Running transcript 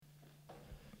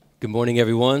Good morning,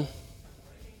 everyone.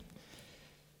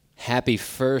 Happy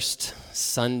first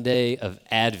Sunday of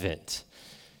Advent.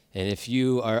 And if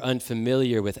you are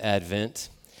unfamiliar with Advent,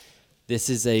 this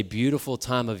is a beautiful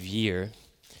time of year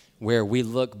where we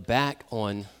look back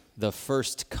on the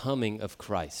first coming of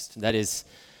Christ. That is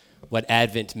what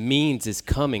Advent means, is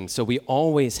coming. So we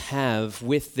always have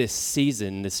with this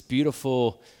season this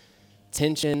beautiful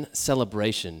tension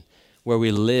celebration where we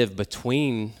live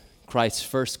between Christ's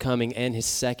first coming and his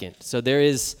second. So there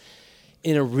is,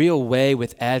 in a real way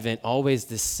with Advent, always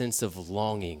this sense of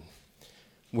longing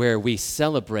where we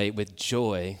celebrate with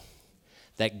joy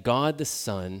that God the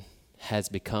Son has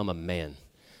become a man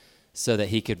so that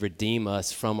he could redeem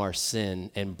us from our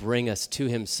sin and bring us to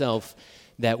himself,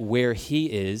 that where he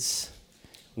is,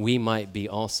 we might be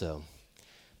also.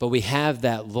 But we have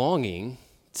that longing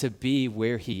to be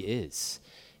where he is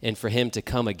and for him to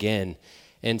come again.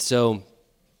 And so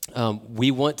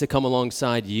we want to come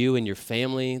alongside you and your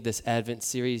family this Advent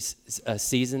series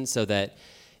season so that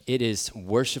it is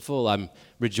worshipful. I'm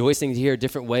rejoicing to hear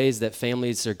different ways that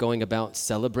families are going about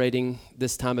celebrating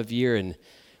this time of year and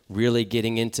really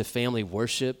getting into family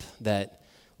worship that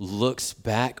looks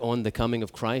back on the coming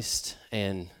of Christ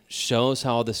and shows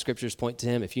how the scriptures point to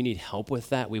him. If you need help with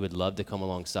that, we would love to come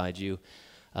alongside you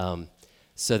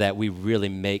so that we really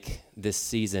make this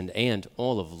season and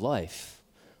all of life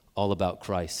all about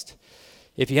Christ.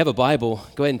 If you have a Bible,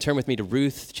 go ahead and turn with me to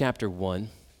Ruth chapter 1.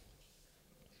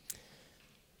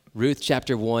 Ruth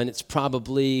chapter 1, it's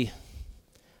probably,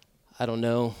 I don't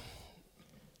know,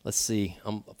 let's see,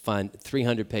 I'm find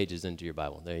 300 pages into your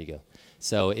Bible. There you go.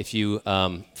 So if you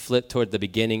flip toward the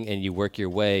beginning and you work your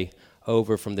way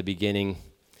over from the beginning,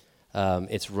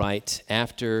 it's right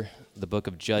after the book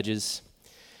of Judges.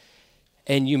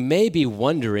 And you may be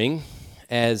wondering,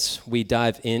 as we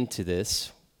dive into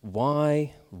this,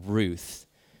 why Ruth?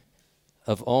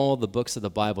 Of all the books of the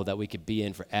Bible that we could be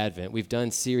in for Advent, we've done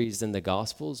series in the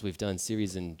Gospels, we've done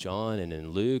series in John and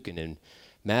in Luke and in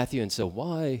Matthew, and so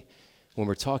why, when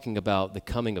we're talking about the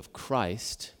coming of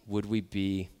Christ, would we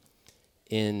be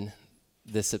in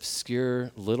this obscure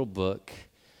little book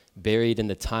buried in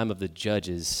the time of the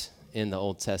Judges in the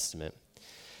Old Testament?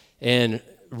 And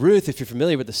Ruth, if you're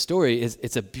familiar with the story,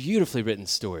 it's a beautifully written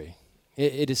story.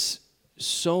 It is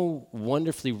so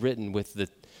wonderfully written with the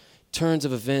turns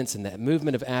of events and that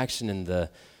movement of action and the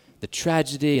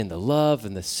tragedy and the love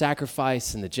and the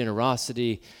sacrifice and the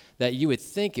generosity that you would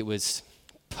think it was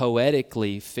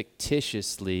poetically,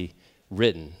 fictitiously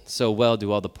written. So well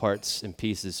do all the parts and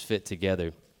pieces fit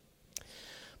together.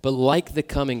 But like the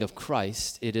coming of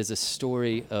Christ, it is a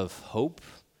story of hope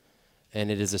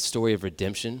and it is a story of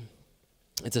redemption.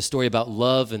 It's a story about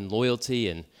love and loyalty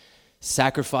and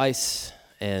sacrifice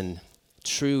and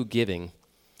true giving.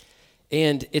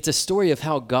 And it's a story of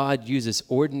how God uses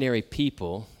ordinary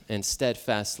people and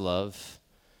steadfast love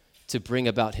to bring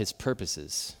about his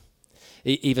purposes.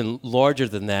 Even larger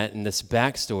than that, in this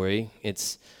backstory,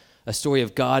 it's a story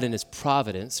of God and his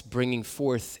providence bringing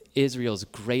forth Israel's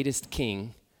greatest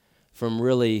king from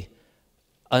really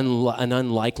an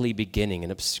unlikely beginning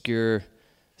and obscure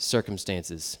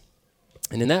circumstances.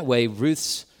 And in that way,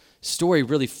 Ruth's story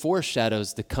really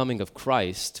foreshadows the coming of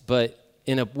Christ, but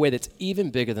in a way that's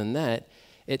even bigger than that,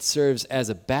 it serves as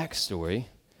a backstory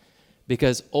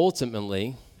because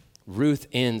ultimately Ruth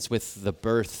ends with the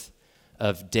birth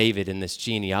of David in this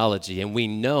genealogy, and we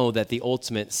know that the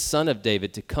ultimate son of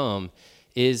David to come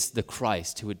is the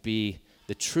Christ, who would be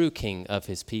the true king of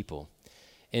his people.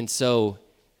 And so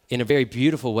in a very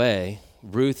beautiful way,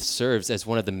 Ruth serves as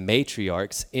one of the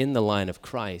matriarchs in the line of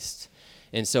Christ.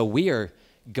 And so we are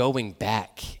going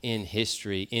back in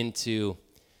history into,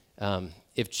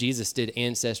 if Jesus did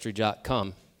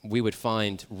Ancestry.com, we would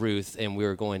find Ruth, and we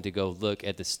were going to go look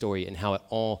at the story and how it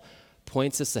all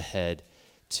points us ahead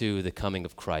to the coming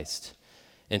of Christ.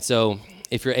 And so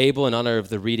if you're able, in honor of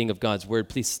the reading of God's word,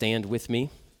 please stand with me.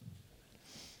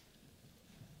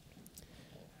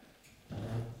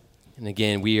 And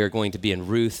again, we are going to be in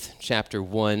Ruth chapter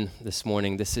 1 this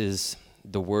morning. This is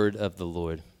the word of the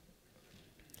Lord.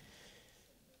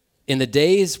 In the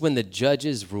days when the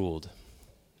judges ruled,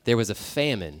 there was a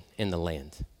famine in the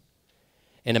land.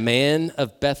 And a man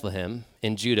of Bethlehem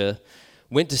in Judah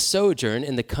went to sojourn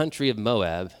in the country of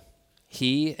Moab,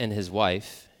 he and his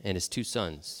wife and his 2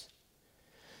 sons.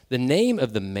 The name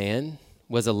of the man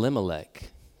was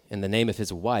Elimelech, and the name of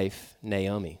his wife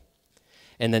Naomi.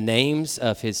 And the names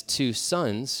of his 2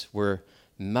 sons were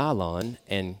Mahlon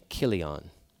and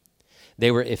Chilion. They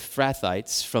were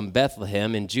Ephrathites from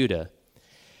Bethlehem in Judah.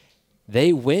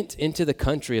 They went into the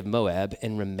country of Moab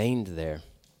and remained there.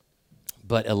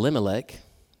 But Elimelech,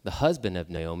 the husband of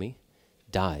Naomi,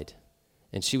 died,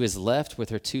 and she was left with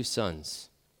her 2 sons.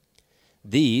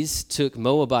 These took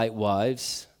Moabite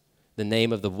wives. The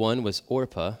name of the one was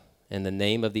Orpah, and the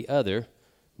name of the other,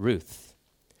 Ruth.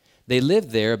 They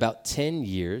lived there about 10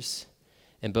 years,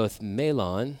 and both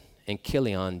Mahlon and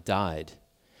Chilion died,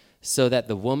 so that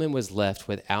the woman was left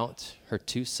without her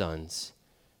 2 sons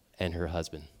and her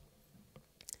husband.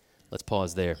 Let's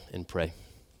pause there and pray.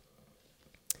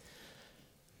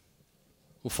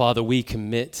 Well, Father, we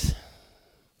commit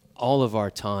all of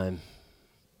our time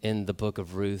in the book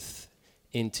of Ruth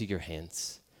into your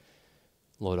hands.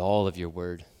 Lord, all of your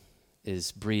word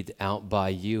is breathed out by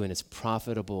you and is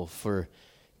profitable for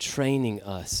training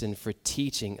us and for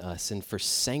teaching us and for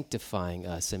sanctifying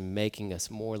us and making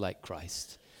us more like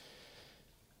Christ.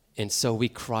 And so we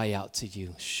cry out to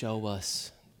you, show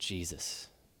us Jesus.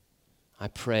 I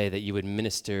pray that you would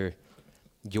minister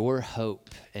your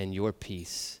hope and your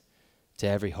peace to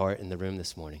every heart in the room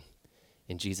this morning.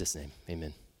 In Jesus' name,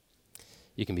 amen.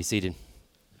 You can be seated.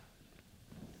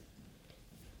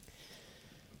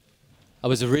 I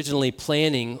was originally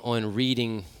planning on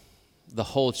reading the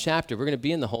whole chapter. We're going to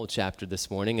be in the whole chapter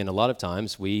this morning, and a lot of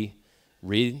times we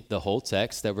read the whole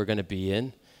text that we're going to be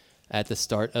in at the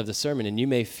start of the sermon. And you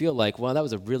may feel like, well, that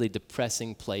was a really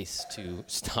depressing place to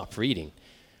stop reading.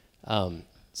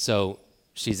 So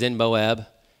she's in Moab,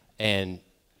 and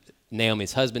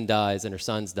Naomi's husband dies, and her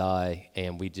sons die,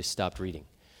 and we just stopped reading.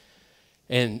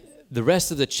 And the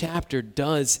rest of the chapter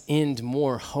does end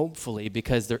more hopefully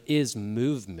because there is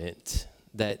movement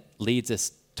that leads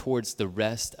us towards the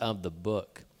rest of the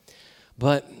book.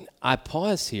 But I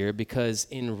pause here because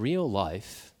in real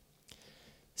life,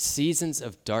 seasons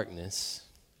of darkness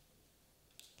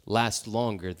last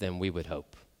longer than we would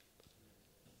hope.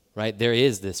 Right? There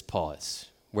is this pause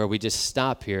where we just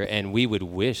stop here and we would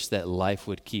wish that life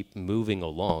would keep moving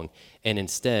along, and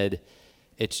instead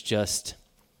it's just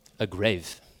a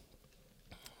grave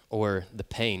or the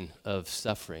pain of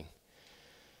suffering.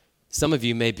 Some of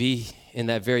you may be in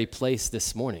that very place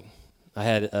this morning. I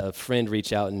had a friend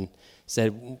reach out and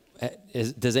said,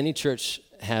 does any church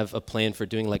have a plan for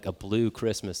doing like a blue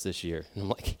Christmas this year? And I'm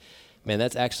like, man,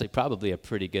 that's actually probably a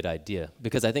pretty good idea,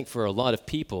 because I think for a lot of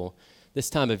people, this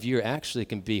time of year actually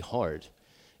can be hard.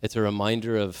 It's a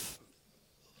reminder of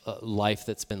life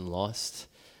that's been lost.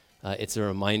 It's a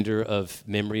reminder of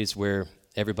memories where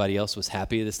everybody else was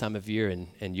happy this time of year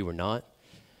and you were not.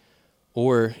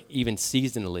 Or even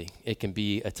seasonally, it can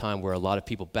be a time where a lot of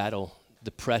people battle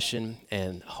depression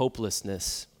and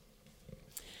hopelessness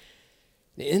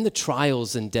in the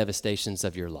trials and devastations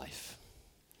of your life.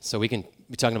 So we can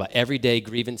be talking about everyday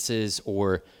grievances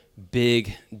or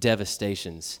big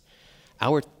devastations.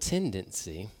 Our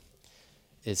tendency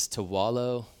is to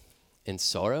wallow in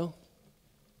sorrow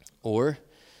or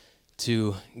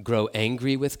to grow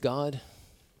angry with God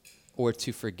or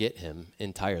to forget him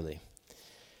entirely.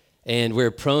 And we're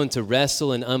prone to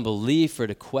wrestle in unbelief or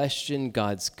to question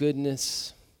God's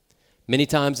goodness. Many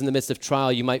times in the midst of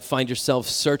trial, you might find yourself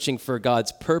searching for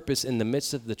God's purpose in the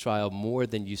midst of the trial more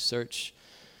than you search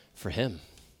for him.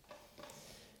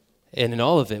 And in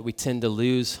all of it, we tend to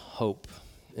lose hope.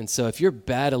 And so if you're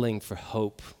battling for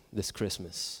hope this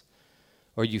Christmas,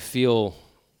 or you feel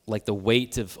like the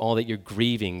weight of all that you're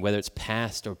grieving, whether it's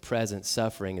past or present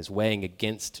suffering, is weighing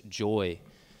against joy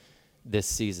this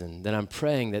season, then I'm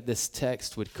praying that this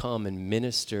text would come and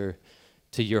minister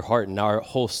to your heart, and our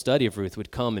whole study of Ruth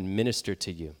would come and minister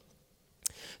to you.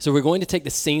 So we're going to take the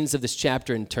scenes of this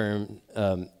chapter in turn.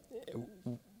 I'm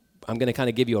going to kind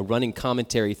of give you a running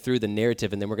commentary through the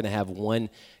narrative, and then we're going to have one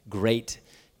great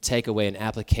takeaway and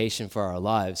application for our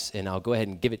lives, and I'll go ahead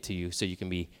and give it to you so you can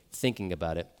be thinking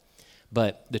about it.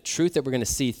 But the truth that we're going to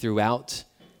see throughout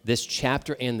this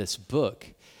chapter and this book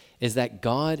is that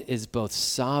God is both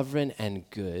sovereign and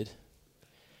good,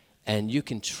 and you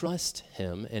can trust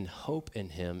him and hope in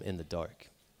him in the dark.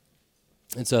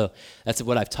 And so that's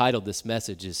what I've titled this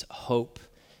message, is Hope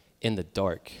in the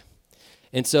Dark.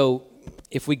 And so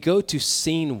if we go to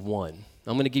scene 1,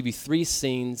 I'm going to give you 3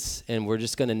 scenes, and we're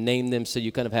just going to name them so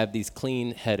you kind of have these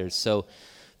clean headers. So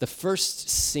the first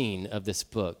scene of this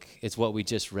book is what we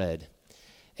just read.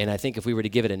 And I think if we were to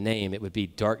give it a name, it would be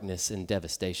Darkness and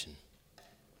Devastation.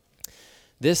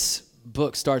 This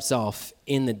book starts off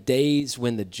in the days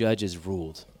when the judges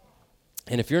ruled.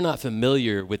 And if you're not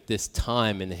familiar with this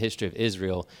time in the history of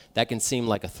Israel, that can seem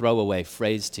like a throwaway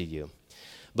phrase to you.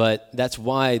 But that's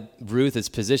why Ruth is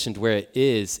positioned where it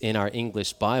is in our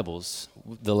English Bibles.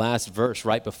 The last verse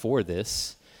right before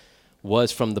this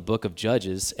was from the book of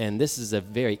Judges, and this is a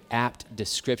very apt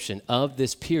description of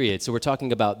this period. So we're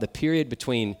talking about the period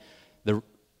between the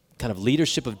kind of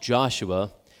leadership of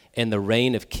Joshua and the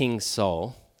reign of King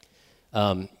Saul.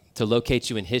 To locate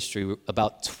you in history,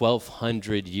 about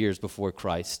 1,200 years before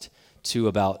Christ to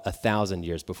about 1,000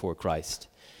 years before Christ.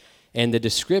 And the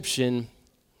description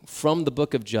from the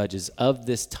book of Judges of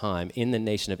this time in the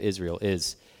nation of Israel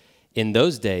is, in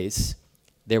those days,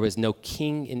 there was no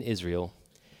king in Israel.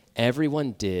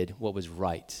 Everyone did what was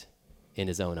right in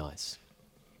his own eyes.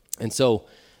 And so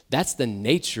that's the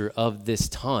nature of this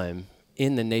time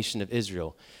in the nation of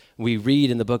Israel. We read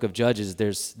in the book of Judges,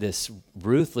 there's this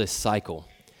ruthless cycle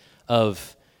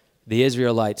of the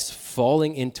Israelites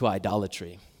falling into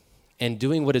idolatry and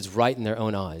doing what is right in their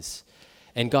own eyes.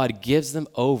 And God gives them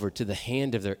over to the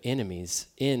hand of their enemies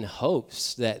in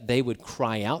hopes that they would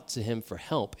cry out to him for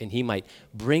help and he might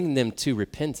bring them to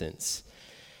repentance.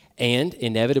 And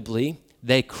inevitably,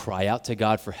 they cry out to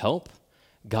God for help.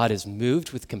 God is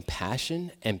moved with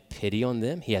compassion and pity on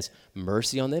them. He has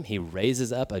mercy on them. He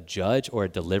raises up a judge or a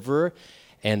deliverer,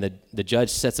 and the judge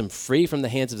sets them free from the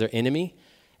hands of their enemy.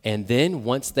 And then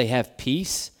once they have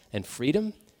peace and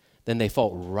freedom, then they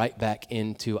fall right back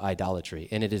into idolatry.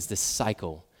 And it is this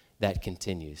cycle that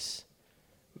continues.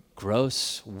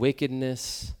 Gross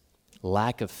wickedness,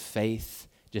 lack of faith.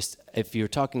 Just if you're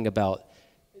talking about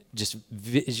just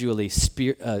visually,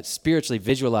 spiritually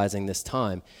visualizing this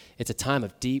time, it's a time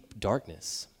of deep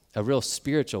darkness, a real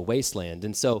spiritual wasteland.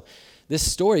 And so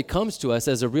this story comes to us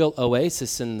as a real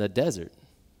oasis in the desert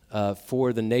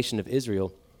for the nation of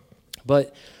Israel.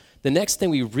 But the next thing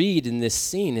we read in this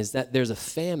scene is that there's a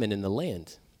famine in the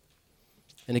land.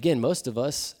 And again, most of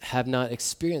us have not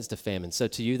experienced a famine. So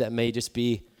to you, that may just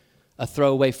be a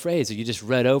throwaway phrase, or you just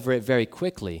read over it very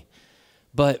quickly.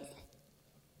 But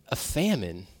a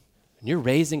famine, when you're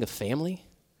raising a family,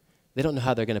 they don't know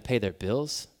how they're going to pay their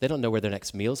bills. They don't know where their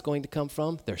next meal is going to come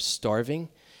from. They're starving.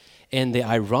 And the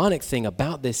ironic thing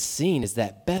about this scene is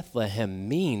that Bethlehem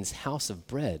means house of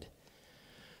bread.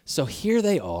 So here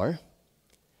they are.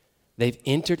 They've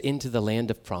entered into the land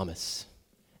of promise,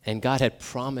 and God had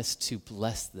promised to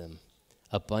bless them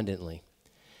abundantly.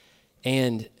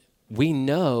 And we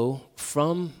know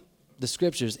from the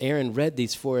scriptures, Aaron read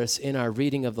these for us in our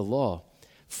reading of the law.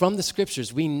 From the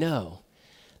scriptures, we know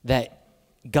that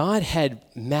God had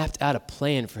mapped out a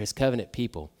plan for his covenant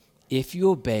people. If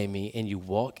you obey me and you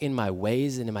walk in my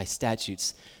ways and in my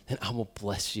statutes, then I will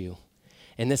bless you.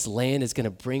 And this land is going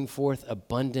to bring forth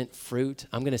abundant fruit.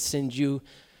 I'm going to send you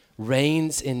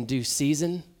rains in due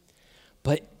season.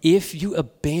 But if you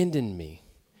abandon me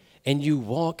and you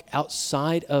walk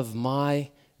outside of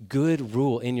my good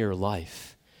rule in your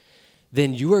life,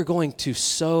 then you are going to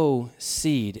sow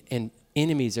seed and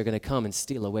enemies are going to come and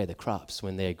steal away the crops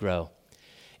when they grow.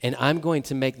 And I'm going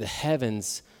to make the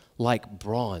heavens like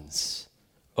bronze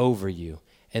over you,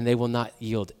 and they will not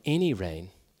yield any rain.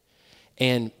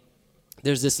 And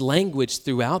there's this language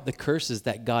throughout the curses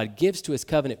that God gives to his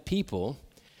covenant people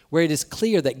where it is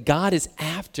clear that God is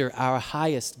after our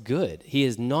highest good. He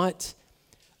is not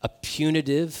a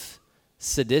punitive,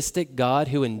 sadistic God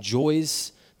who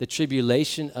enjoys the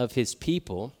tribulation of his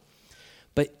people,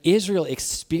 but Israel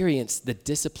experienced the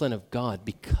discipline of God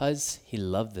because he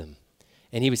loved them,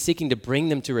 and he was seeking to bring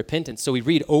them to repentance. So we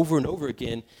read over and over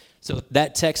again. So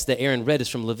that text that Aaron read is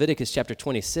from Leviticus chapter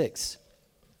 26.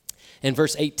 And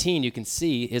verse 18, you can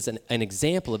see, is an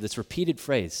example of this repeated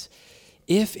phrase.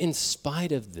 If in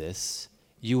spite of this,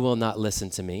 you will not listen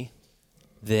to me,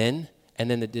 then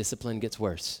the discipline gets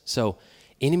worse. So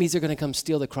enemies are going to come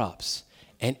steal the crops.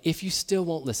 And if you still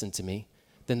won't listen to me,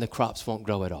 then the crops won't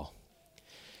grow at all.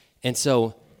 And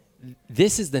so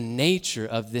this is the nature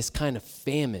of this kind of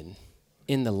famine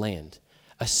in the land.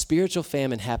 A spiritual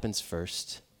famine happens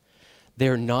first.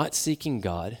 They're not seeking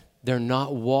God. They're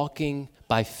not walking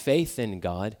by faith in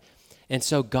God. And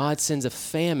so God sends a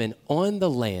famine on the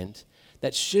land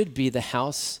that should be the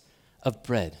house of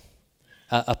bread,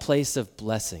 a place of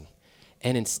blessing.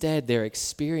 And instead, they're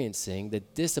experiencing the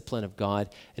discipline of God,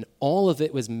 and all of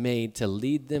it was made to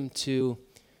lead them to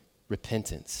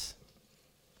repentance.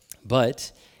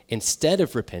 But instead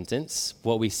of repentance,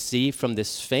 what we see from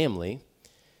this family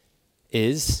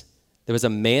is there was a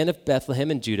man of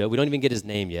Bethlehem in Judah. We don't even get his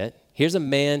name yet. Here's a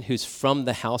man who's from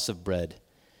the house of bread.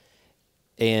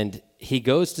 And he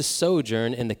goes to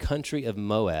sojourn in the country of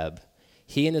Moab,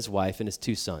 he and his wife and his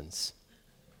 2 sons.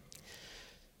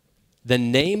 The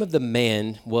name of the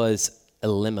man was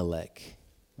Elimelech.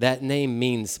 That name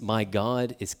means my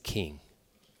God is king.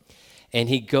 And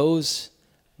he goes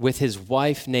with his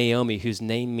wife Naomi, whose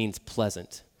name means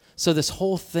pleasant. So this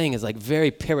whole thing is like very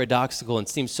paradoxical and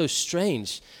seems so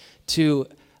strange to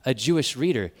a Jewish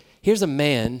reader. Here's a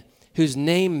man whose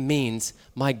name means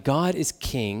my God is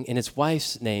king, and his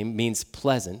wife's name means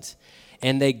pleasant.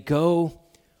 and they go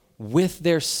with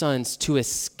their sons to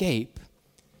escape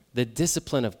the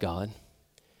discipline of God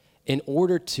in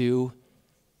order to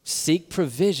seek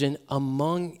provision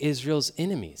among Israel's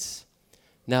enemies.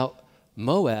 Now,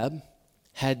 Moab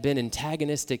had been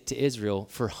antagonistic to Israel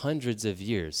for hundreds of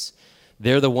years.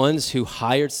 They're the ones who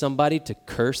hired somebody to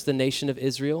curse the nation of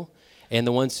Israel and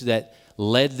the ones that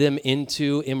led them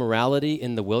into immorality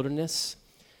in the wilderness.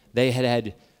 They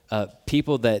had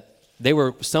people that they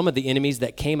were some of the enemies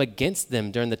that came against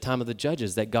them during the time of the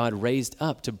judges that God raised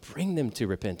up to bring them to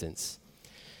repentance.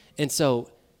 And so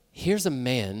here's a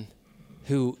man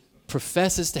who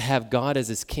professes to have God as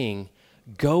his king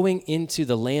going into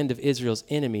the land of Israel's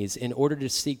enemies in order to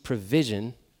seek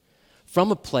provision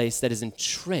from a place that is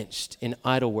entrenched in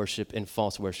idol worship and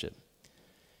false worship.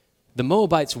 The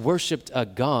Moabites worshiped a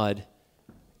god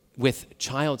with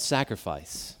child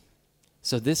sacrifice.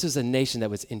 So this is a nation that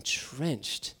was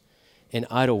entrenched in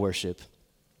idol worship.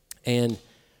 And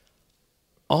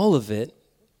all of it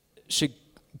should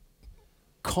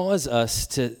cause us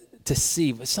to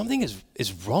see something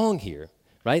is wrong here,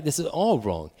 right? This is all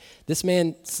wrong. This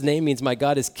man's name means my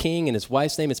God is king, and his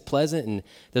wife's name is pleasant, and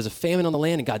there's a famine on the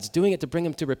land, and God's doing it to bring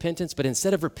him to repentance. But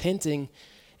instead of repenting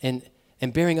and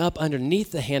bearing up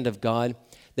underneath the hand of God,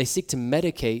 they seek to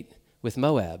medicate with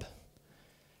Moab.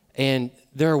 And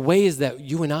there are ways that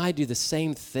you and I do the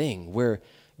same thing, where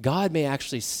God may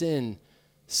actually send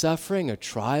suffering or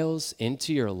trials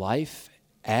into your life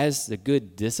as the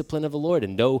good discipline of the Lord.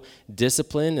 And no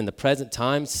discipline in the present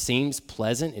time seems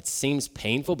pleasant. It seems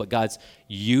painful, but God's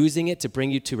using it to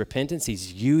bring you to repentance.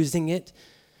 He's using it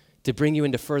to bring you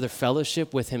into further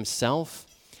fellowship with himself.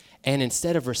 And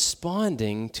instead of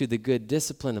responding to the good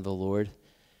discipline of the Lord,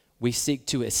 we seek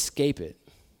to escape it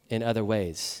in other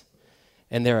ways.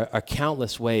 And there are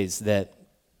countless ways that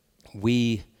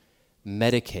we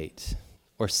medicate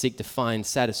or seek to find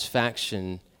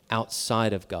satisfaction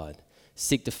outside of God,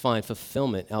 seek to find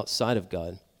fulfillment outside of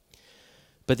God.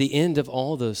 But the end of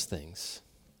all those things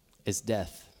is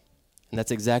death. And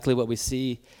that's exactly what we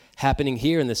see happening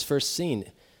here in this first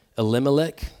scene.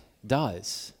 Elimelech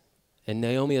dies, and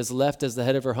Naomi is left as the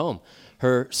head of her home.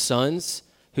 Her sons,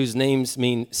 whose names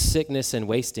mean sickness and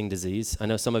wasting disease. I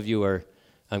know some of you are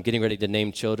getting ready to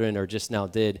name children or just now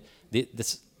did. You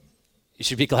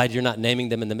should be glad you're not naming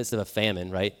them in the midst of a famine,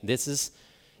 right?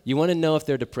 You want to know if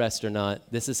they're depressed or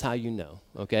not. This is how you know,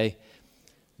 okay?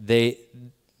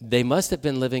 They must have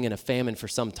been living in a famine for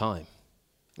some time.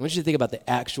 I want you to think about the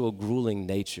actual grueling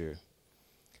nature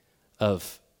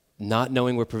of not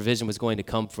knowing where provision was going to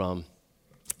come from.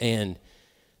 And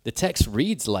the text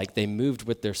reads like they moved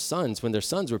with their sons when their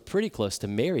sons were pretty close to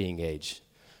marrying age.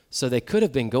 So they could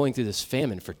have been going through this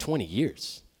famine for 20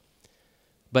 years.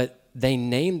 But they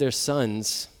named their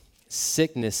sons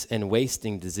sickness and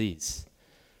wasting disease.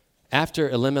 After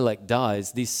Elimelech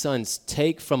dies, these sons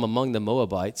take from among the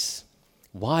Moabites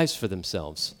wives for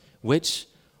themselves, which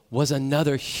was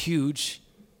another huge,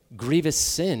 grievous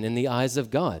sin in the eyes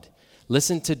of God.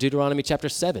 Listen to Deuteronomy chapter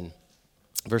 7,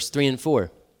 verse 3 and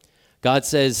 4. God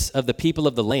says, of the people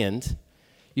of the land,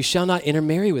 you shall not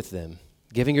intermarry with them,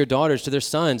 giving your daughters to their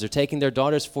sons or taking their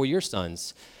daughters for your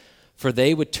sons, for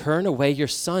they would turn away your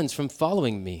sons from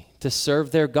following me to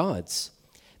serve their gods.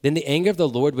 Then the anger of the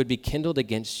Lord would be kindled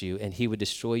against you, and he would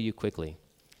destroy you quickly.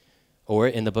 Or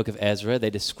in the book of Ezra, they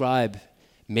describe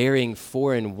marrying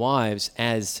foreign wives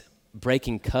as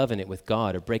breaking covenant with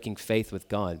God or breaking faith with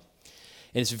God.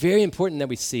 And it's very important that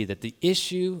we see that the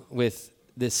issue with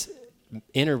this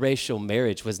interracial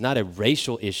marriage was not a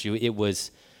racial issue, it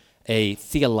was a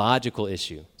theological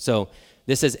issue. So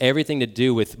this has everything to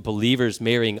do with believers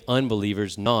marrying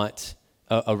unbelievers, not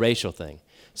a racial thing.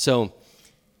 So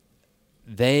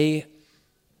they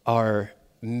are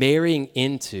marrying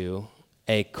into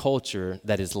a culture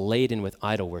that is laden with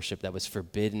idol worship that was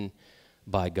forbidden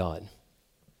by God.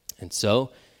 And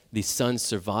so these sons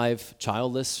survive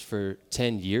childless for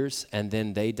 10 years, and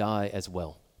then they die as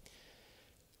well.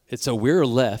 And so we're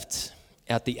left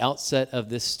at the outset of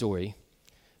this story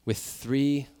with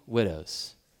 3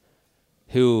 widows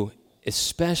who,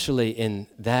 especially in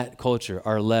that culture,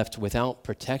 are left without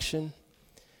protection,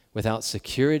 without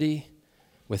security,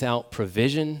 without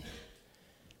provision.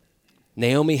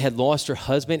 Naomi had lost her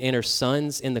husband and her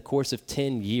sons in the course of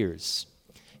 10 years.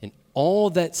 And all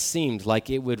that seemed like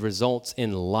it would result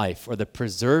in life or the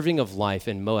preserving of life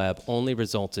in Moab only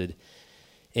resulted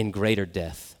in greater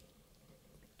death.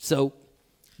 So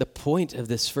the point of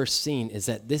this first scene is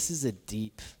that this is a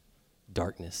deep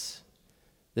darkness.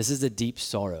 This is a deep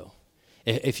sorrow.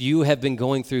 If you have been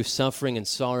going through suffering and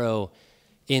sorrow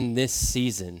in this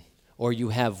season, or you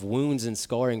have wounds and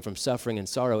scarring from suffering and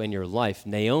sorrow in your life,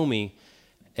 Naomi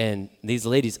and these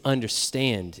ladies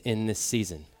understand in this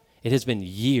season. It has been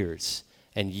years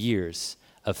and years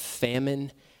of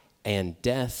famine and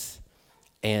death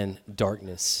and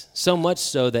darkness. So much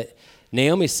so that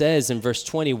Naomi says in verse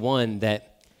 21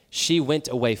 that she went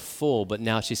away full, but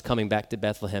now she's coming back to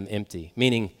Bethlehem empty,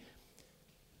 meaning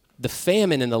the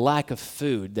famine and the lack of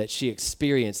food that she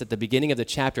experienced at the beginning of the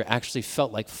chapter actually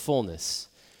felt like fullness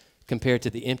compared to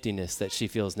the emptiness that she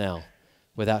feels now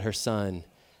without her son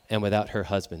and without her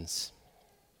husbands.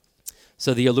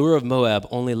 So the allure of Moab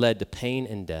only led to pain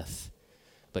and death,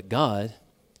 but God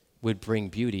would bring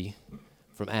beauty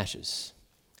from ashes.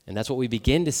 And that's what we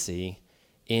begin to see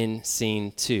in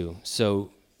scene 2.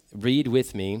 So read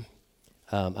with me.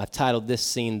 I've titled this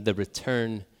scene, The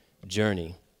Return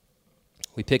Journey.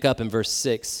 We pick up in verse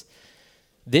 6.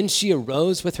 Then she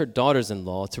arose with her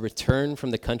daughters-in-law to return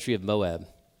from the country of Moab,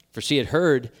 for she had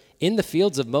heard in the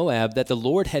fields of Moab that the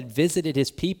Lord had visited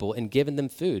his people and given them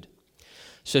food.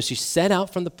 So she set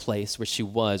out from the place where she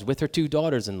was with her 2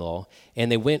 daughters-in-law,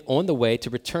 and they went on the way to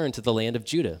return to the land of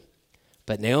Judah.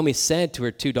 But Naomi said to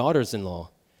her 2 daughters-in-law,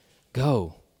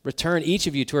 "Go, return each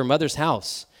of you to her mother's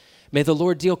house. May the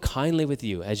Lord deal kindly with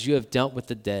you as you have dealt with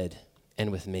the dead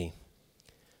and with me.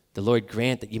 The Lord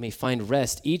grant that you may find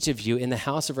rest, each of you, in the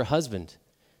house of her husband."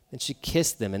 Then she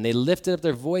kissed them, and they lifted up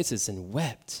their voices and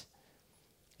wept.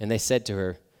 And they said to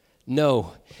her,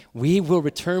 "No, we will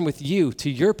return with you to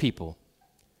your people."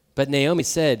 But Naomi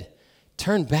said,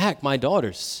 "Turn back, my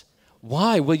daughters.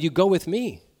 Why will you go with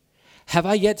me? Have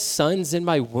I yet sons in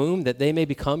my womb that they may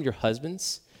become your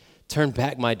husbands? Turn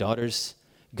back, my daughters.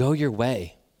 Go your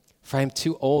way, for I am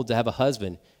too old to have a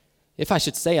husband. If I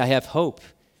should say I have hope,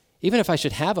 even if I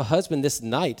should have a husband this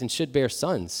night and should bear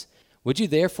sons, would you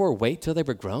therefore wait till they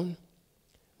were grown?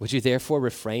 Would you therefore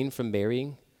refrain from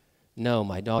marrying? No,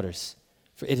 my daughters,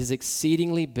 for it is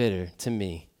exceedingly bitter to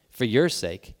me, for your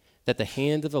sake, that the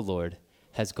hand of the Lord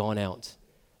has gone out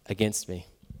against me."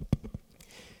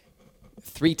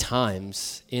 3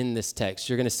 times in this text,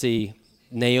 you're going to see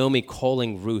Naomi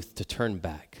calling Ruth to turn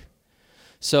back.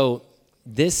 So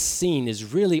this scene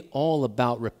is really all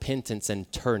about repentance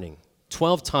and turning.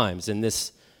 12 times in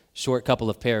this short couple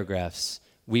of paragraphs,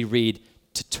 we read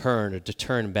to turn or to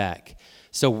turn back.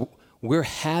 So we're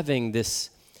having this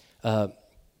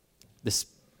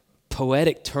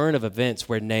poetic turn of events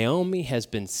where Naomi has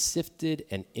been sifted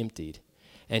and emptied,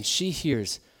 and she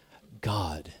hears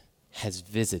God has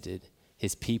visited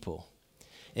his people.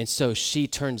 And so she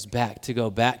turns back to go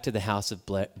back to the house of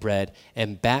bread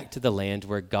and back to the land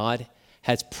where God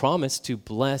has promised to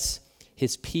bless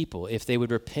his people if they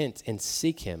would repent and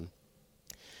seek him.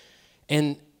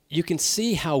 And you can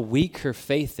see how weak her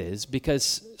faith is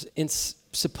because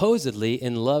supposedly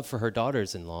in love for her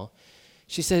daughters-in-law,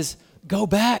 she says, go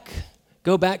back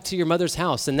to your mother's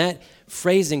house. And that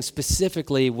phrasing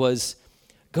specifically was,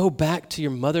 go back to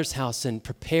your mother's house and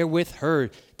prepare with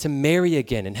her to marry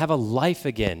again and have a life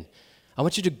again. I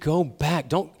want you to go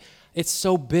back. It's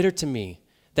so bitter to me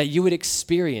that you would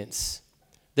experience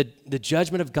the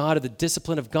judgment of God or the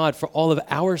discipline of God for all of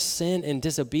our sin and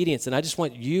disobedience. And I just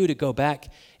want you to go back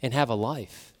and have a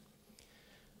life.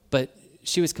 But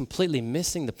she was completely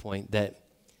missing the point that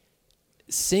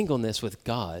singleness with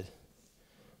God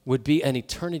would be an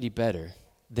eternity better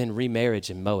than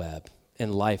remarriage in Moab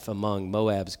and life among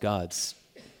Moab's gods.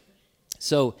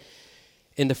 So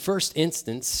in the first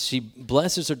instance, she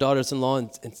blesses her daughters-in-law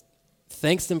and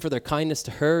thanks them for their kindness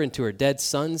to her and to her dead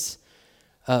sons.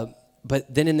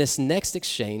 But then in this next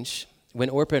exchange, when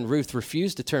Orpah and Ruth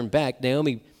refuse to turn back,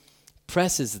 Naomi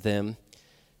presses them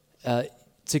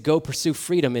to go pursue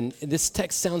freedom. And this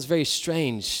text sounds very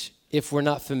strange if we're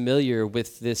not familiar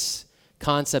with this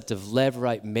concept of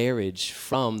levirate marriage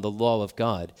from the law of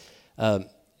God.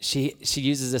 She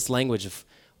uses this language of,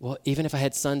 well, even if I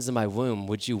had sons in my womb,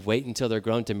 would you wait until they're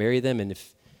grown to marry them? And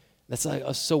if that's like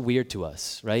so weird to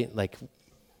us, right? Like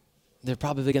they're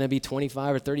probably going to be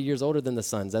 25 or 30 years older than the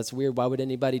sons. That's weird. Why would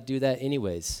anybody do that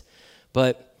anyways?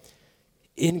 But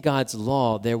in God's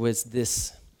law, there was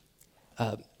this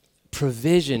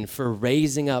provision for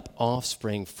raising up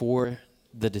offspring for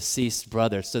the deceased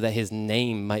brother so that his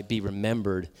name might be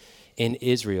remembered in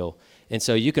Israel. And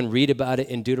so you can read about it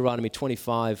in Deuteronomy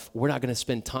 25. We're not going to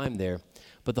spend time there.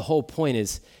 But the whole point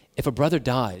is, if a brother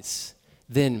dies,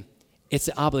 then it's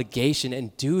the obligation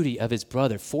and duty of his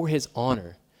brother for his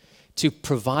honor to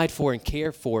provide for and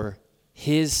care for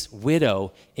his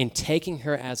widow in taking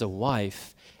her as a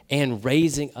wife and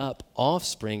raising up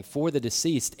offspring for the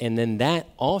deceased. And then that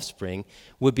offspring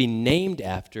would be named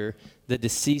after the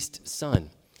deceased son.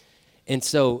 And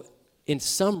so in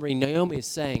summary, Naomi is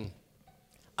saying,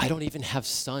 I don't even have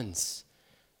sons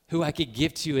who I could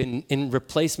give to you in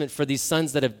replacement for these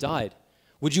sons that have died.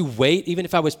 Would you wait, even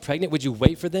if I was pregnant, would you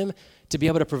wait for them to be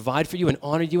able to provide for you and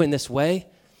honor you in this way?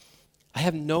 I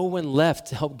have no one left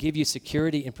to help give you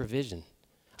security and provision.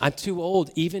 I'm too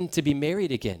old even to be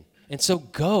married again. And so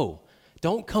go.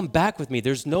 Don't come back with me.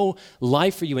 There's no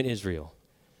life for you in Israel.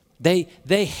 They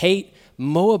hate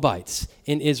Moabites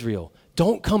in Israel.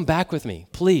 Don't come back with me.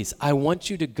 Please, I want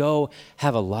you to go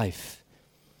have a life.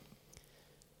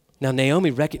 Now,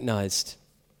 Naomi recognized,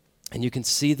 and you can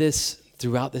see this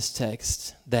throughout this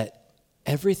text, that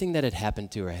everything that had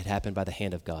happened to her had happened by the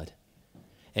hand of God.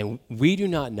 And we do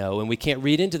not know, and we can't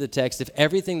read into the text if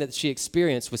everything that she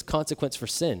experienced was consequence for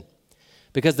sin.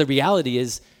 Because the reality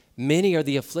is, many are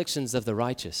the afflictions of the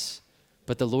righteous,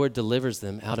 but the Lord delivers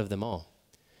them out of them all.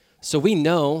 So we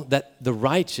know that the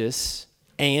righteous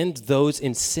and those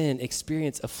in sin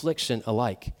experience affliction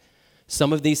alike.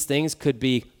 Some of these things could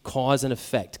be cause and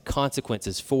effect,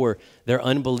 consequences for their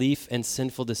unbelief and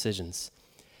sinful decisions.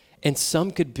 And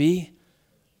some could be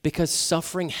because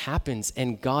suffering happens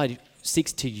and God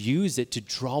seeks to use it to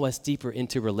draw us deeper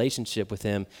into relationship with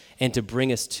him and to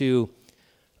bring us to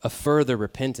a further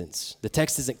repentance. The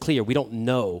text isn't clear. We don't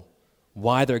know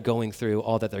why they're going through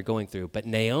all that they're going through, but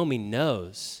Naomi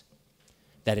knows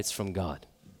that it's from God.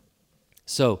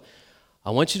 So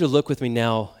I want you to look with me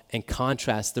now and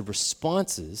contrast the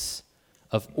responses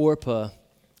of Orpah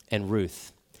and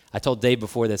Ruth. I told Dave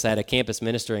before this, I had a campus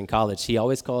minister in college. He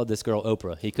always called this girl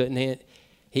Oprah.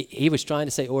 He was trying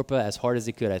to say Orpah as hard as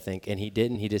he could, I think, and he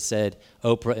didn't. He just said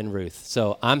Oprah and Ruth.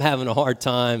 So I'm having a hard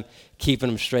time keeping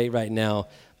them straight right now,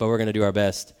 but we're going to do our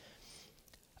best.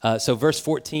 So verse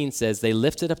 14 says, they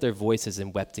lifted up their voices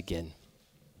and wept again.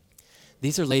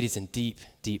 These are ladies in deep,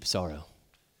 deep sorrow.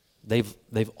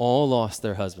 They've all lost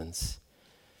their husbands.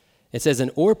 It says,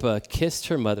 and Orpah kissed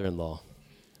her mother-in-law,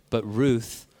 but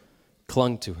Ruth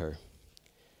clung to her.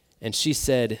 And she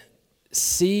said,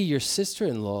 see, your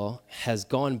sister-in-law has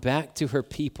gone back to her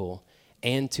people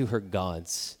and to her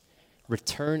gods.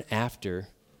 Return after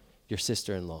your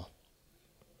sister-in-law.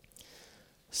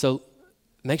 So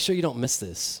make sure you don't miss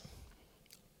this.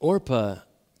 Orpah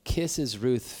kisses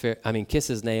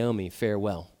Naomi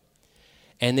farewell.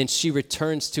 And then she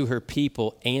returns to her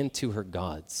people and to her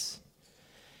gods.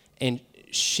 And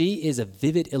she is a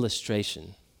vivid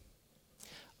illustration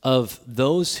of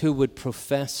those who would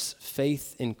profess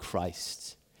faith in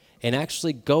Christ and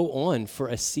actually go on for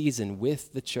a season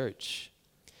with the church.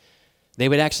 They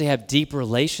would actually have deep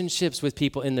relationships with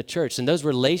people in the church, and those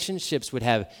relationships would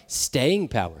have staying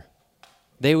power.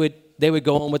 They would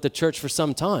go on with the church for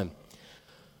some time.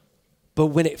 But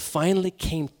when it finally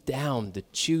came down to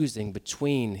choosing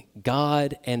between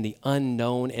God and the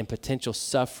unknown and potential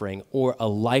suffering, or a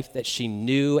life that she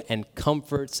knew and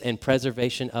comforts and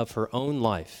preservation of her own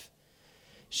life,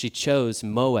 she chose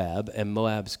Moab and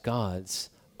Moab's gods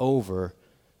over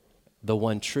the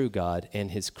one true God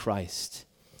and his Christ.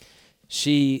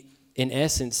 She, in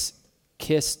essence,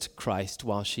 kissed Christ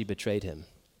while she betrayed him.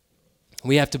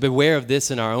 We have to beware of this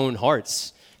in our own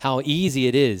hearts, how easy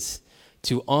it is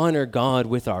to honor God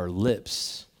with our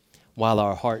lips while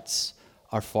our hearts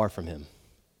are far from him.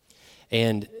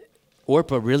 And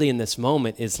Orpah really in this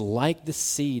moment is like the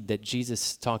seed that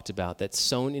Jesus talked about that's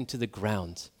sown into the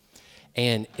ground.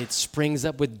 And it springs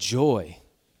up with joy.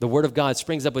 The word of God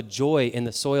springs up with joy in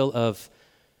the soil of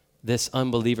this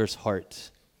unbeliever's heart.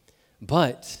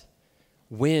 But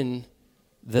when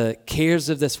the cares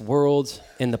of this world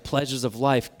and the pleasures of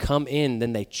life come in,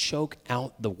 then they choke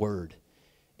out the word.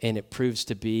 And it proves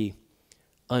to be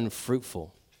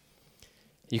unfruitful.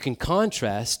 You can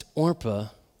contrast Orpah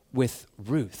with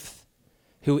Ruth,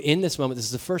 who in this moment, this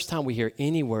is the first time we hear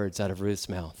any words out of Ruth's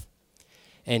mouth.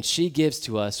 And she gives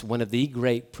to us one of the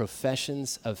great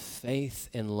professions of faith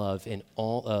and love in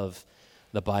all of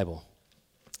the Bible.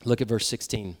 Look at verse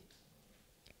 16.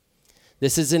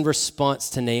 This is in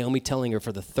response to Naomi telling her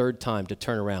for the third time to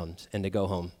turn around and to go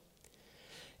home.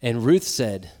 And Ruth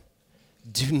said,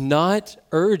 do not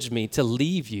urge me to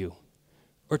leave you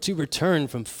or to return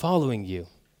from following you.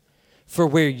 For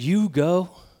where you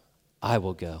go, I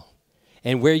will go.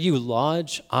 And where you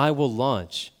lodge, I will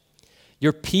lodge.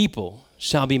 Your people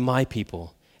shall be my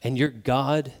people, and your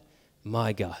God,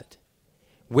 my God.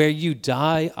 Where you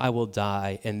die, I will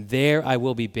die, and there I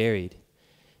will be buried.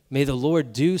 May the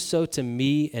Lord do so to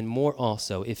me and more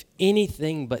also, if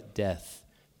anything but death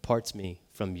parts me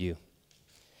from you.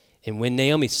 And when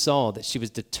Naomi saw that she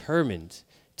was determined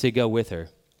to go with her,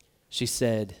 she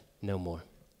said no more.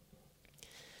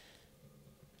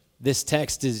 This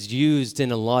text is used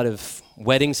in a lot of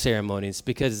wedding ceremonies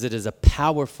because it is a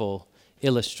powerful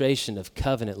illustration of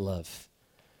covenant love.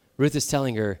 Ruth is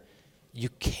telling her, you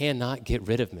cannot get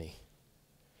rid of me.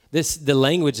 The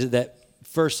language of that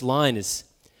first line is,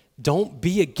 don't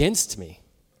be against me.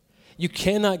 You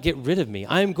cannot get rid of me.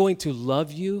 I am going to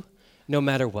love you no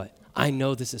matter what. I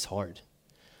know this is hard.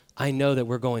 I know that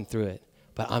we're going through it,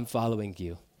 but I'm following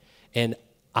you. And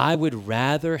I would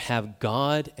rather have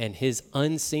God and his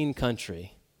unseen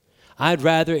country. I'd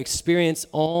rather experience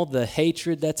all the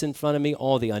hatred that's in front of me,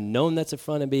 all the unknown that's in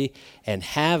front of me, and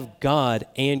have God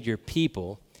and your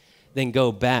people than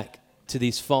go back to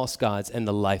these false gods and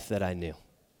the life that I knew.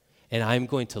 And I'm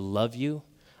going to love you.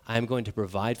 I'm going to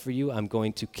provide for you. I'm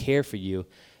going to care for you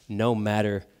no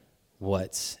matter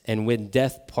what. And when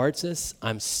death parts us,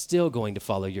 I'm still going to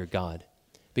follow your God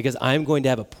because I'm going to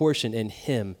have a portion in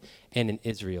him and in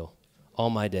Israel all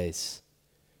my days.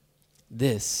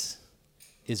 This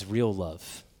is real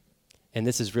love. And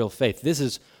this is real faith. This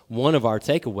is one of our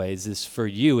takeaways is for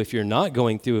you, if you're not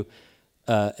going through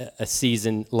a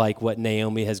season like what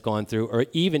Naomi has gone through, or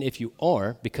even if you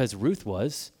are, because Ruth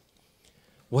was,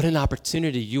 what an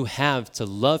opportunity you have to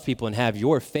love people and have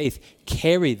your faith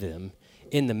carry them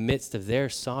in the midst of their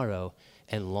sorrow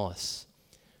and loss.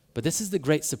 But this is the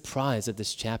great surprise of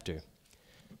this chapter.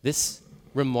 This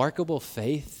remarkable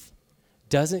faith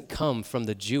doesn't come from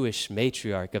the Jewish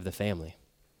matriarch of the family.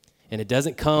 And it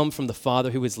doesn't come from the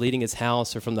father who was leading his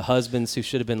house or from the husbands who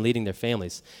should have been leading their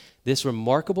families. This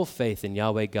remarkable faith in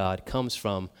Yahweh God comes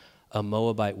from a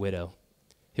Moabite widow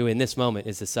who in this moment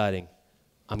is deciding,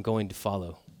 I'm going to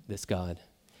follow this God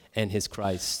and his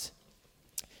Christ.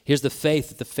 Here's the faith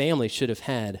that the family should have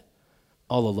had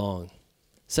all along.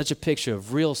 Such a picture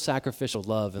of real sacrificial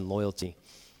love and loyalty,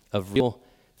 of real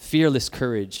fearless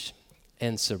courage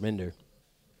and surrender.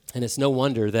 And it's no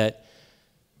wonder that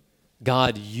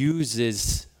God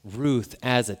uses Ruth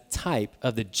as a type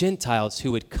of the Gentiles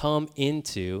who would come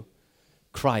into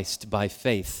Christ by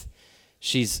faith.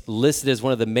 She's listed as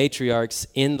one of the matriarchs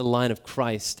in the line of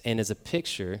Christ and is a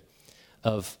picture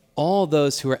of all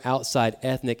those who are outside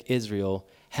ethnic Israel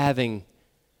having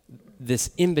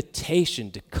this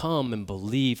invitation to come and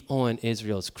believe on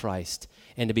Israel's Christ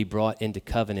and to be brought into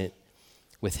covenant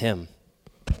with him.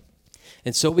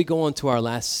 And so we go on to our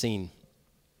last scene,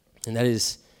 and that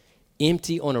is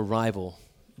empty on arrival,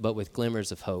 but with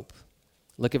glimmers of hope.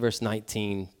 Look at verse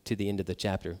 19 to the end of the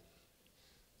chapter.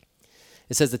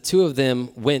 It says, the two of them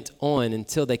went on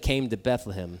until they came to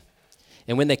Bethlehem.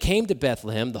 And when they came to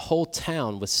Bethlehem, the whole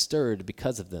town was stirred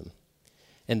because of them.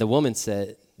 And the women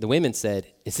said,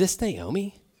 is this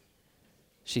Naomi?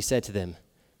 She said to them,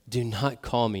 do not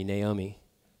call me Naomi.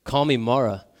 Call me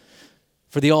Mara,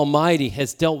 for the Almighty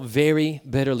has dealt very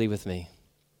bitterly with me.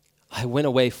 I went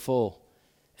away full,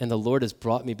 and the Lord has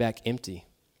brought me back empty.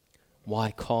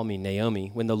 Why call me Naomi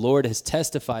when the Lord has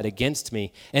testified against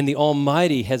me and the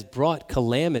Almighty has brought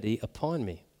calamity upon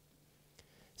me?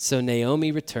 So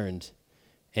Naomi returned,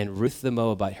 and Ruth the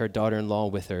Moabite, her daughter-in-law,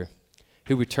 with her,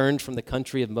 who returned from the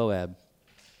country of Moab,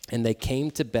 and they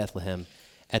came to Bethlehem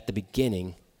at the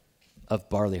beginning of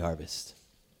barley harvest.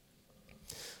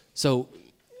 So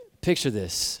picture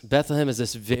this. Bethlehem is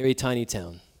this very tiny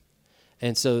town.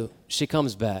 And so she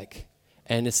comes back,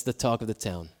 and it's the talk of the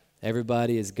town.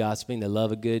 Everybody is gossiping. They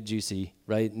love a good juicy,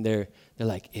 right? And they're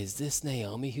like, is this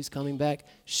Naomi who's coming back?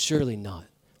 Surely not.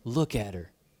 Look at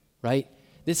her, right?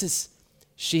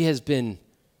 She has been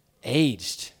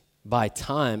aged by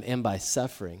time and by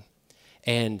suffering.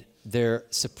 And they're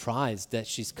surprised that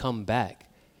she's come back.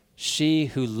 She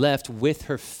who left with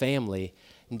her family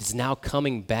is now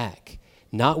coming back,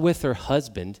 not with her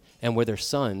husband and with her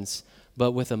sons,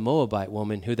 but with a Moabite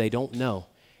woman who they don't know.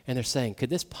 And they're saying, could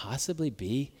this possibly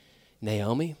be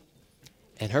Naomi?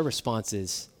 And her response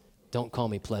is, don't call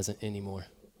me pleasant anymore.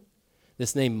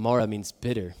 This name Mara means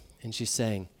bitter. And she's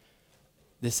saying,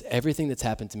 everything that's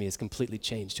happened to me has completely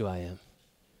changed who I am.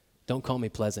 Don't call me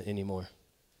pleasant anymore.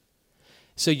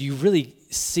 So you really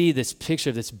see this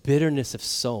picture of this bitterness of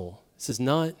soul. This is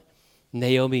not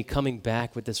Naomi coming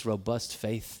back with this robust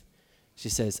faith. She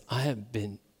says, I have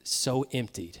been so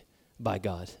emptied by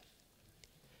God.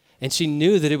 And she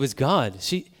knew that it was God.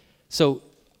 So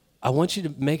I want you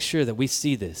to make sure that we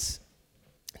see this.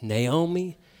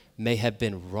 Naomi may have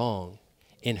been wrong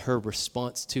in her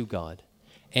response to God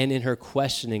and in her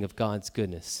questioning of God's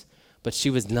goodness, but she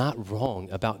was not wrong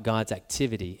about God's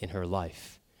activity in her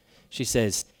life. She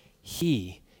says,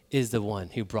 he is the one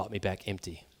who brought me back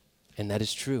empty. And that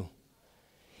is true.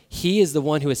 He is the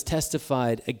one who has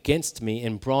testified against me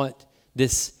and brought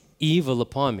this evil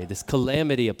upon me, this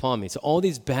calamity upon me. So all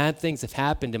these bad things have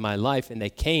happened in my life, and they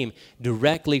came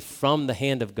directly from the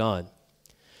hand of God.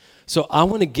 So I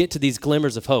want to get to these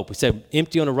glimmers of hope. We said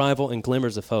empty on arrival and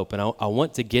glimmers of hope, and I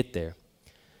want to get there.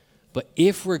 But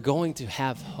if we're going to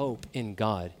have hope in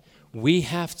God, we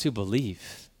have to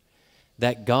believe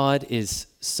that God is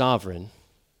sovereign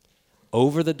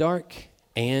over the dark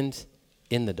and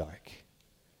in the dark.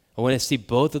 I want to see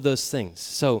both of those things.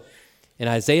 So in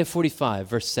Isaiah 45,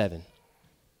 verse 7,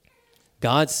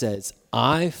 God says,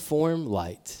 I form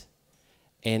light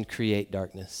and create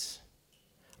darkness.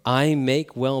 I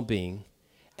make well-being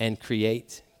and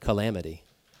create calamity.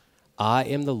 I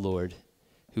am the Lord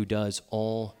who does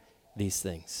all these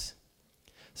things.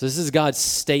 So this is God's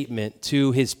statement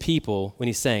to his people when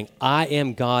he's saying, I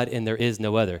am God and there is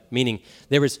no other, meaning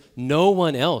there is no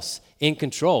one else in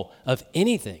control of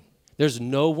anything. There's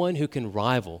no one who can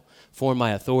rival for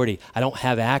my authority. I don't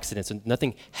have accidents, and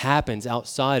nothing happens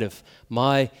outside of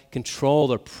my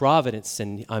control or providence,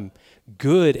 and I'm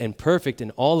good and perfect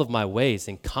in all of my ways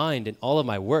and kind in all of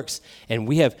my works. And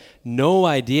we have no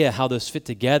idea how those fit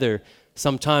together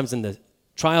sometimes in the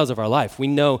trials of our life. We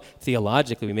know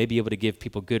theologically we may be able to give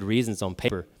people good reasons on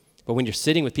paper, but when you're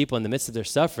sitting with people in the midst of their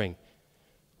suffering,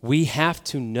 we have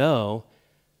to know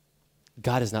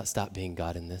God has not stopped being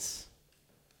God in this.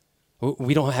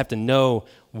 We don't have to know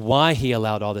why he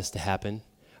allowed all this to happen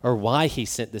or why he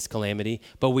sent this calamity,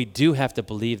 but we do have to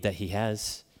believe that he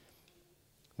has.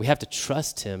 We have to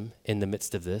trust him in the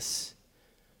midst of this.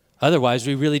 Otherwise,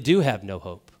 we really do have no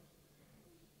hope.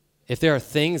 If there are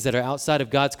things that are outside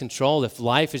of God's control, if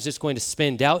life is just going to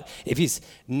spin out, if he's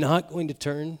not going to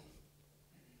turn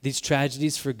these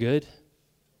tragedies for good,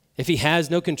 if he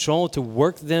has no control to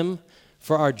work them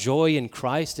for our joy in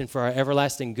Christ and for our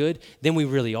everlasting good, then we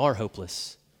really are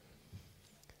hopeless.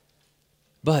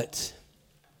 But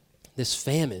this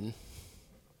famine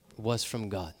was from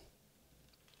God.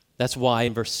 That's why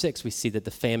in verse 6 we see that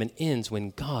the famine ends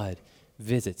when God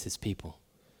visits his people.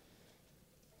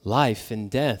 Life and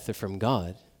death are from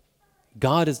God.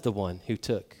 God is the one who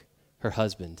took her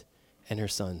husband and her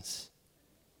sons.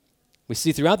 We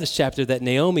see throughout this chapter that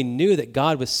Naomi knew that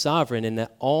God was sovereign and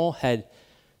that all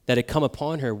that had come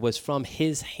upon her was from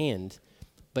his hand,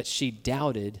 but she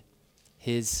doubted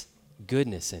his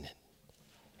goodness in it.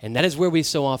 And that is where we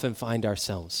so often find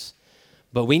ourselves.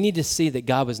 But we need to see that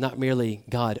God was not merely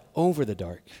God over the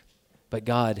dark, but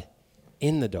God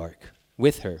in the dark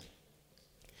with her.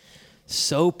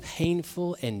 So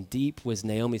painful and deep was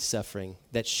Naomi's suffering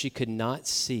that she could not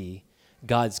see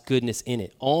God's goodness in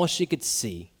it. All she could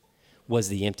see was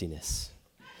the emptiness.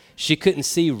 She couldn't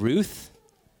see Ruth,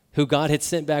 who God had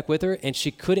sent back with her, and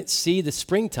she couldn't see the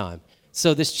springtime.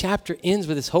 So this chapter ends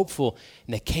with this hopeful,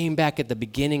 and they came back at the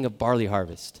beginning of barley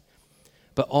harvest.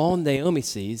 But all Naomi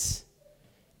sees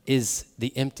is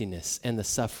the emptiness and the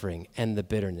suffering and the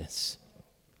bitterness.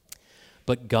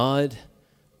 But God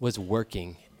was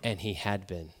working, and he had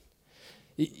been.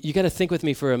 You got to think with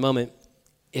me for a moment.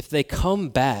 If they come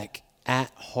back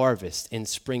at harvest in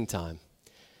springtime,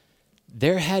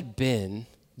 there had been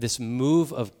this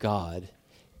move of God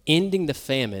ending the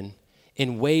famine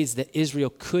in ways that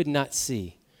Israel could not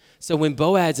see. So when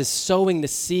Boaz is sowing the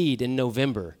seed in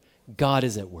November, God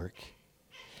is at work.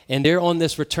 And they're on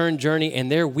this return journey,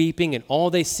 and they're weeping, and all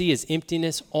they see is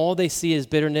emptiness, all they see is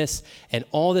bitterness, and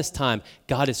all this time,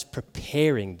 God is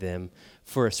preparing them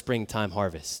for a springtime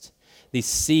harvest. These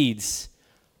seeds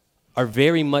are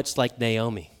very much like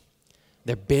Naomi.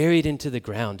 They're buried into the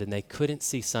ground, and they couldn't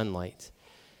see sunlight.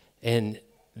 And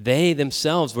they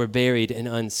themselves were buried and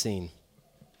unseen.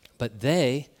 But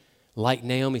they, like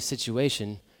Naomi's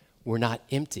situation, were not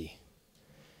empty.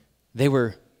 They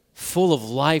were full of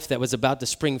life that was about to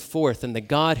spring forth, and the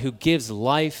God who gives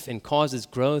life and causes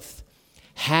growth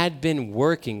had been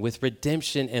working with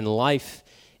redemption and life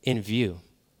in view.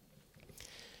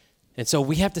 And so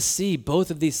we have to see both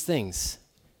of these things.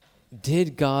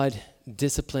 Did God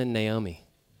discipline Naomi?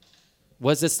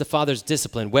 Was this the Father's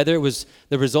discipline? Whether it was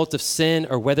the result of sin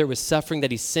or whether it was suffering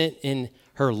that he sent in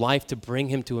her life to bring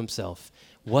him to himself,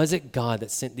 was it God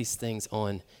that sent these things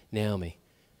on Naomi?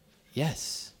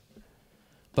 Yes.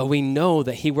 But we know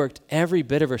that he worked every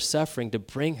bit of her suffering to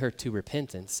bring her to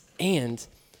repentance and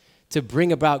to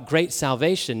bring about great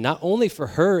salvation, not only for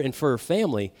her and for her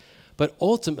family, but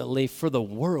ultimately for the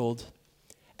world,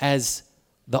 as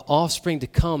the offspring to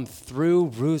come through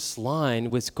Ruth's line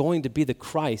was going to be the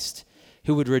Christ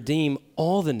who would redeem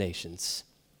all the nations.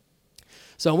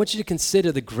 So I want you to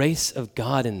consider the grace of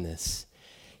God in this.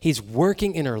 He's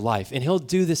working in her life, and he'll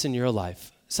do this in your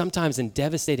life, sometimes in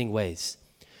devastating ways,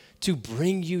 to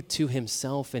bring you to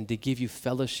himself and to give you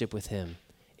fellowship with him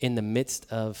in the midst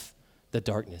of the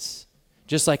darkness.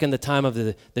 Just like in the time of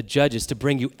the judges, to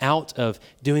bring you out of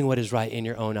doing what is right in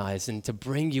your own eyes and to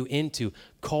bring you into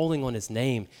calling on his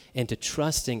name and to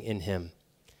trusting in him.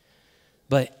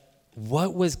 But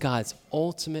what was God's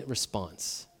ultimate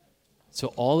response to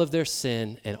all of their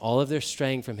sin and all of their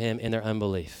straying from him and their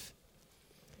unbelief?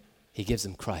 He gives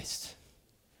them Christ.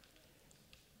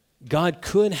 God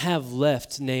could have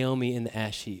left Naomi in the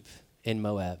ash heap in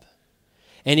Moab,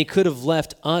 and he could have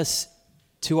left us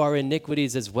to our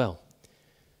iniquities as well.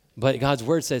 But God's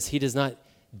word says he does not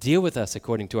deal with us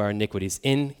according to our iniquities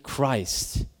in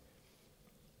Christ.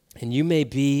 And you may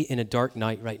be in a dark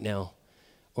night right now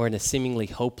or in a seemingly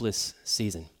hopeless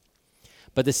season.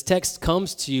 But this text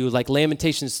comes to you like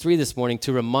Lamentations 3 this morning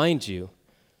to remind you,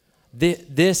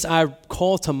 this I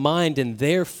call to mind, and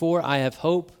therefore I have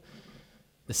hope.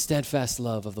 The steadfast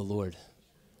love of the Lord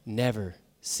never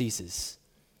ceases,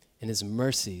 and his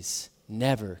mercies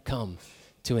never come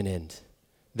to an end.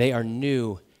 They are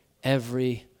new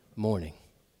every morning.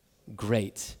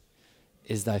 Great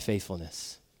is thy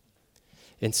faithfulness.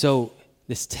 And so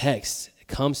this text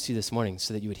comes to you this morning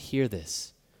so that you would hear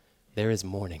this. There is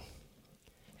morning,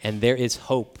 and there is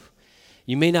hope.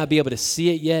 You may not be able to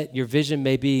see it yet. Your vision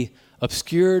may be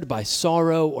obscured by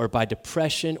sorrow or by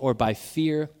depression or by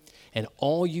fear, and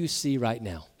all you see right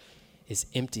now is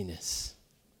emptiness.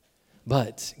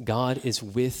 But God is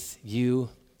with you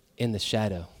in the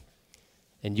shadow,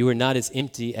 and you are not as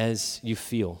empty as you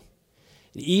feel.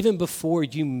 Even before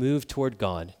you move toward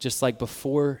God, just like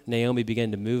before Naomi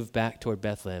began to move back toward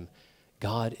Bethlehem,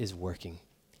 God is working.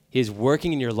 He is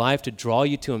working in your life to draw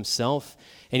you to himself,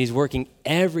 and he's working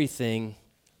everything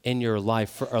in your life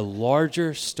for a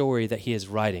larger story that he is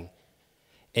writing.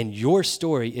 And your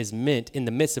story is meant, in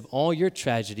the midst of all your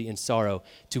tragedy and sorrow,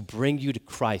 to bring you to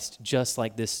Christ, just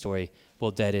like this story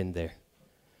will dead end there.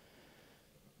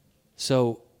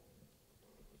 So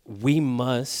we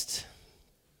must,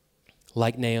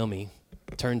 like Naomi,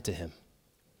 turn to him.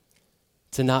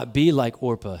 To not be like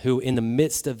Orpah, who in the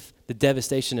midst of the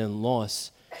devastation and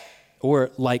loss, or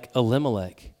like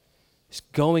Elimelech, is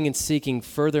going and seeking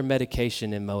further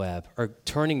medication in Moab, or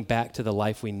turning back to the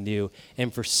life we knew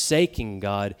and forsaking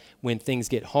God when things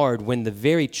get hard, when the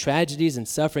very tragedies and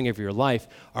suffering of your life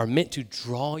are meant to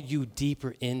draw you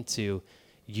deeper into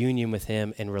union with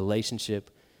him and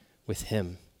relationship with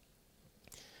him.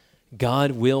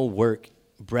 God will work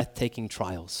breathtaking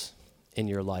trials in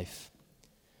your life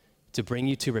to bring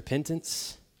you to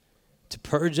repentance, to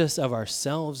purge us of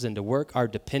ourselves and to work our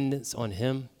dependence on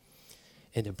him,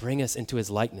 and to bring us into his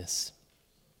likeness.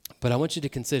 But I want you to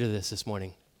consider this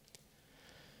morning.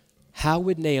 How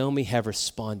would Naomi have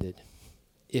responded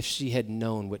if she had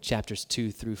known what chapters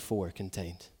 2 through 4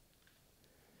 contained?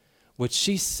 Would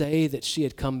she say that she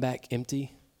had come back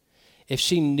empty? If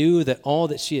she knew that all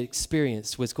that she had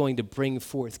experienced was going to bring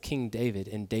forth King David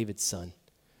and David's son,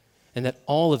 and that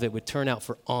all of it would turn out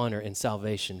for honor and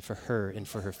salvation for her and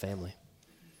for her family?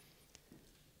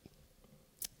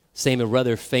 Samuel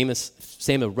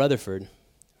Rutherford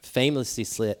famously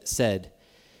said,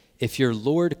 "If your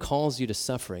Lord calls you to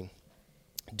suffering,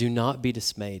 do not be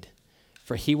dismayed,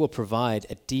 for he will provide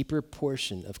a deeper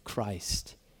portion of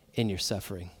Christ in your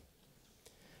suffering."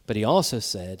 But he also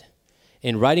said,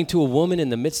 in writing to a woman in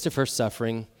the midst of her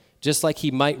suffering, just like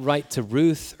he might write to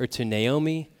Ruth or to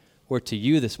Naomi or to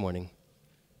you this morning,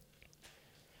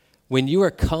 when you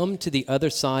are come to the other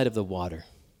side of the water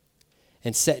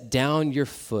and set down your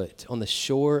foot on the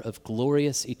shore of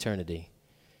glorious eternity,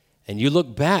 and you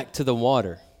look back to the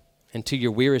water and to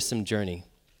your wearisome journey,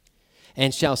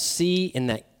 and shall see in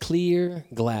that clear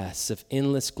glass of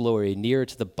endless glory nearer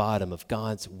to the bottom of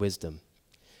God's wisdom,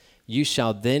 you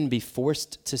shall then be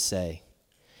forced to say,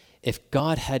 if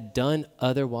God had done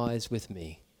otherwise with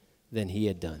me than he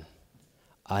had done,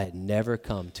 I had never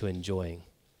come to enjoying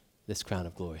this crown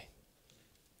of glory.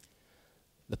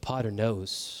 The potter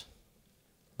knows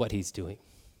what he's doing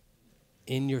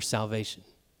in your salvation.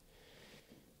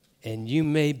 And you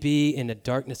may be in the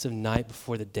darkness of night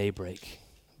before the daybreak,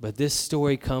 but this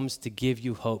story comes to give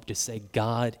you hope, to say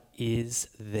God is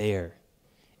there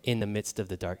in the midst of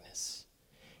the darkness.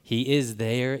 He is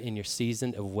there in your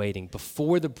season of waiting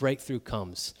before the breakthrough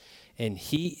comes. And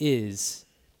he is,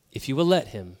 if you will let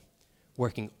him,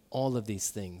 working all of these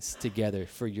things together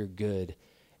for your good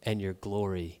and your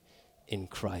glory in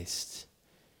Christ.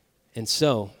 And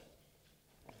so,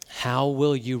 how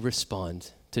will you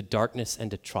respond to darkness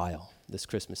and to trial this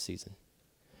Christmas season?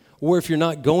 Or if you're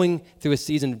not going through a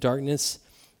season of darkness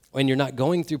and you're not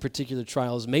going through particular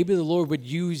trials, maybe the Lord would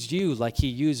use you like he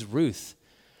used Ruth,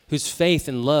 whose faith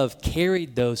and love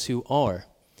carried those who are.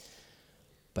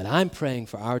 But I'm praying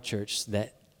for our church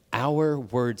that our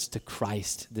words to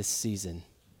Christ this season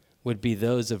would be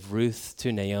those of Ruth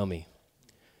to Naomi,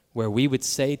 where we would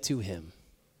say to him,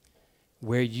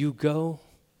 where you go,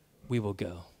 we will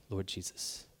go, Lord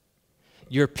Jesus.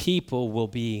 Your people will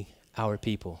be our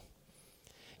people.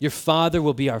 Your Father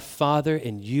will be our Father,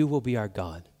 and you will be our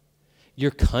God.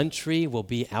 Your country will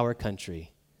be our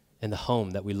country and the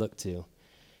home that we look to.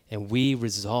 And we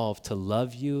resolve to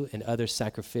love you and others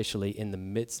sacrificially in the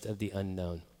midst of the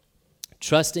unknown.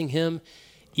 Trusting him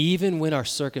even when our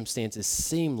circumstances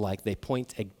seem like they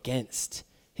point against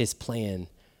his plan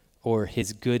or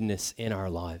his goodness in our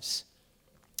lives.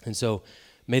 And so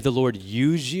may the Lord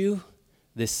use you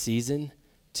this season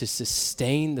to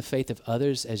sustain the faith of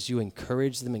others as you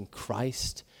encourage them in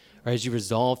Christ, or as you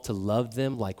resolve to love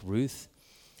them like Ruth.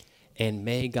 And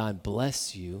may God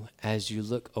bless you as you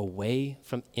look away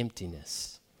from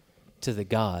emptiness to the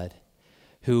God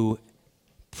who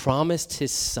promised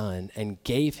his son and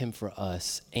gave him for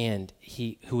us, and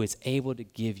who is able to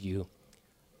give you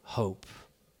hope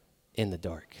in the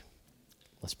dark.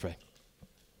 Let's pray.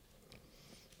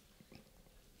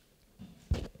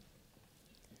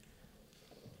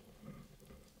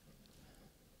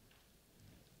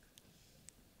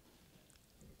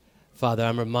 Father,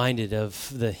 I'm reminded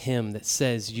of the hymn that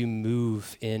says you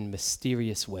move in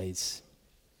mysterious ways,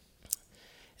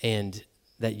 and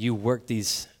that you work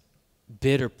these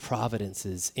bitter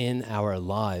providences in our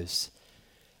lives,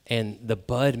 and the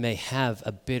bud may have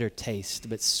a bitter taste,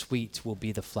 but sweet will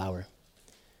be the flower.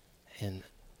 And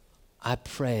I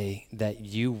pray that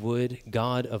you would,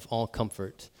 God of all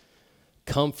comfort,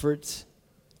 comfort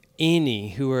any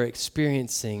who are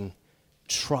experiencing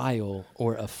trial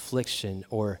or affliction,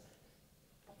 or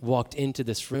walked into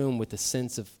this room with a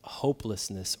sense of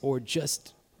hopelessness, or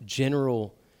just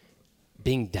general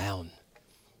being down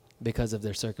because of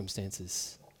their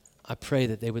circumstances. I pray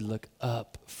that they would look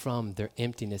up from their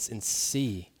emptiness and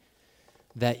see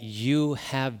that you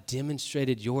have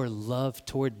demonstrated your love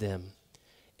toward them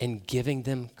in giving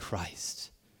them Christ,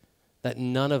 that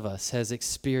none of us has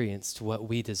experienced what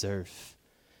we deserve,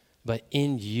 but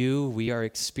in you we are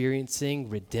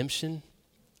experiencing redemption.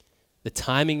 The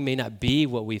timing may not be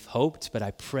what we've hoped, but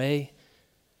I pray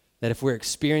that if we're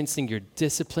experiencing your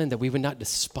discipline, that we would not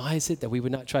despise it, that we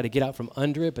would not try to get out from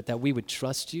under it, but that we would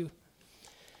trust you.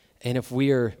 And if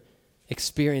we are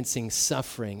experiencing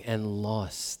suffering and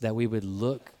loss, that we would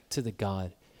look to the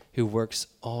God who works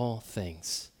all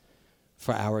things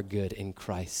for our good in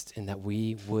Christ, and that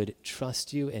we would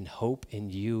trust you and hope in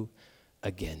you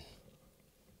again.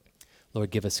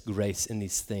 Lord, give us grace in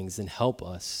these things and help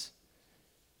us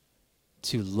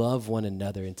to love one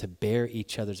another and to bear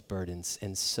each other's burdens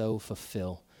and so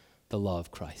fulfill the law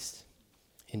of Christ.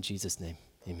 In Jesus' name,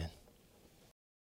 amen.